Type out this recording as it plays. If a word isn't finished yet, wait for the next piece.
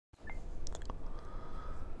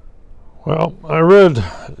Well, I read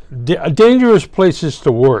dangerous places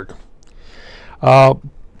to work.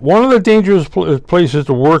 One of the dangerous places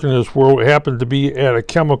to work in this world happened to be at a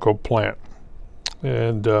chemical plant.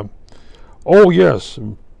 And, oh yes,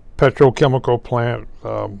 petrochemical plant,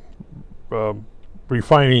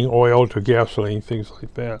 refining oil to gasoline, things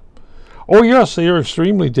like that. Oh yes, they are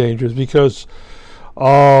extremely dangerous because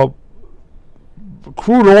crude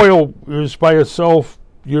oil is by itself,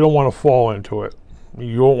 you don't want to fall into it.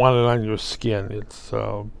 You don't want it on your skin. It's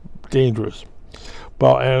dangerous.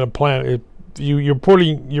 But at a plant, you're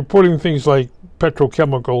putting things like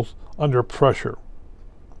petrochemicals under pressure,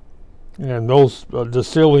 and those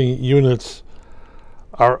distilling units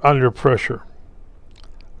are under pressure.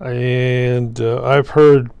 And I've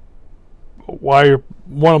heard why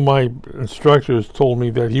one of my instructors told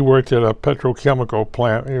me that he worked at a petrochemical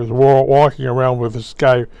plant. He was walking around with this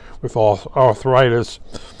guy with arthritis,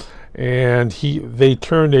 and they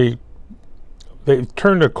turned a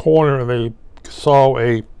corner and they saw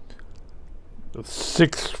a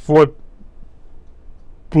 6-foot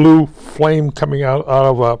blue flame coming out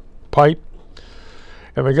of a pipe,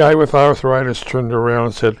 and the guy with arthritis turned around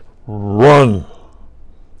and said, "Run!"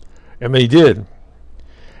 And they did.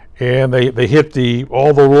 And they hit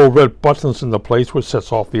all the little red buttons in the place, which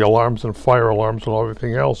sets off the alarms and fire alarms and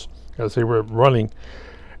everything else as they were running.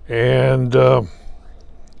 And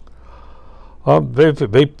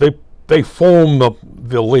they foamed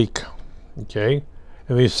the leak, okay?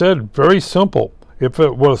 And they said, very simple, if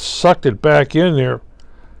it would have sucked it back in there,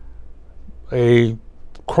 a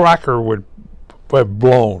cracker would have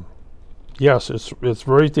blown. Yes, it's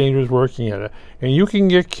very dangerous working at it, and you can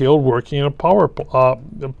get killed working in a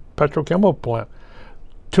petrochemical plant.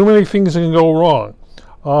 Too many things can go wrong.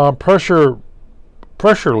 Pressure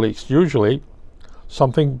leaks. Usually,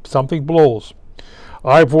 something blows.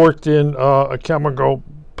 I've worked in a chemical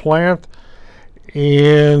plant,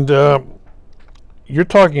 and you're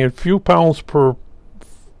talking a few pounds per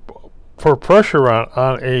pressure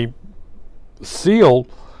on a seal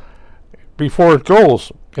before it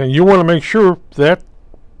goes. And you want to make sure that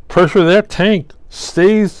pressure of that tank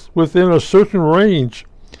stays within a certain range,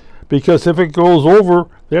 because if it goes over,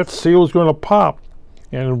 that seal is going to pop.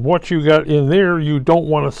 And what you got in there, you don't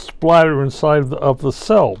want to splatter inside of the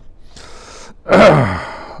cell.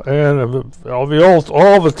 And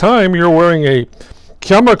all the time, you're wearing a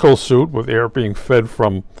chemical suit with air being fed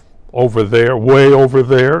from over there, way over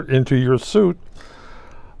there, into your suit.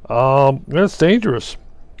 That's dangerous.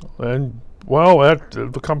 And well, at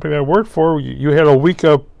the company I worked for, you had a week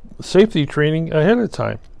of safety training ahead of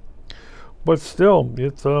time. But still,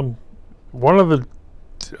 it's one of the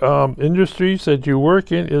industries that you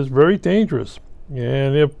work in is very dangerous.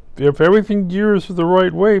 And if everything gears the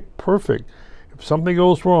right way, perfect. If something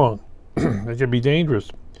goes wrong, it can be dangerous.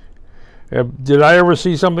 Did I ever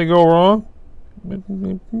see something go wrong?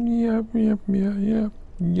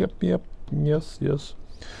 Yep, yes.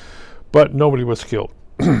 But nobody was killed.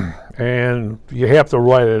 And you have to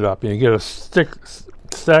write it up. You get a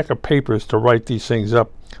stack of papers to write these things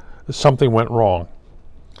up. Something went wrong.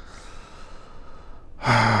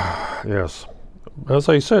 Yes. As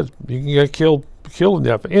I said, you can get killed in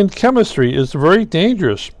that. And chemistry is very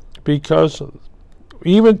dangerous because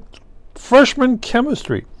even freshman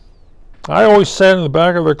chemistry, I always sat in the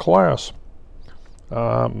back of the class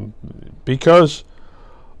because,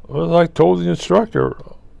 as I told the instructor,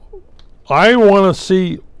 I want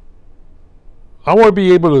to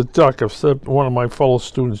be able to duck if one of my fellow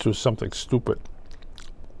students does something stupid.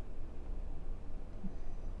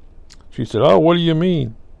 She said, "Oh, what do you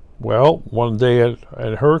mean?" Well, one day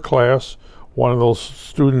at her class, one of those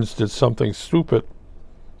students did something stupid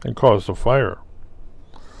and caused a fire.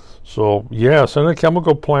 So, yes, in a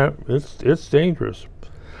chemical plant, it's dangerous.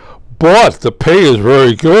 But the pay is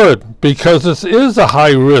very good because this is a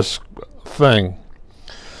high-risk thing.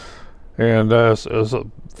 And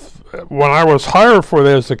when I was hired for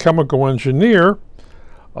that as a chemical engineer,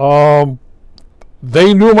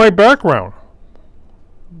 they knew my background.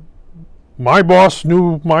 My boss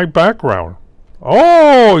knew my background.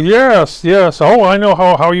 Oh, yes. Oh, I know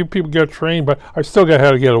how you people get trained, but I still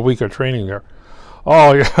had to get a week of training there.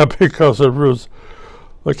 Oh, yeah, because it was,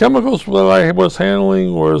 the chemicals that I was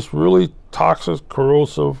handling was really toxic,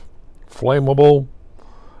 corrosive, flammable,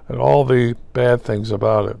 and all the bad things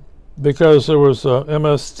about it. Because there was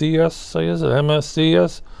MSDS,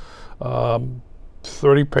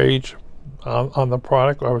 30-page on the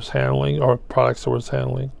product I was handling, or products I was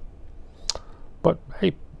handling. But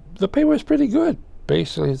hey, the pay was pretty good.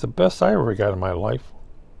 Basically, it's the best I ever got in my life.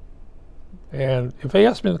 And if they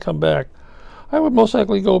asked me to come back, I would most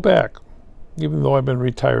likely go back, even though I've been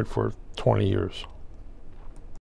retired for 20 years.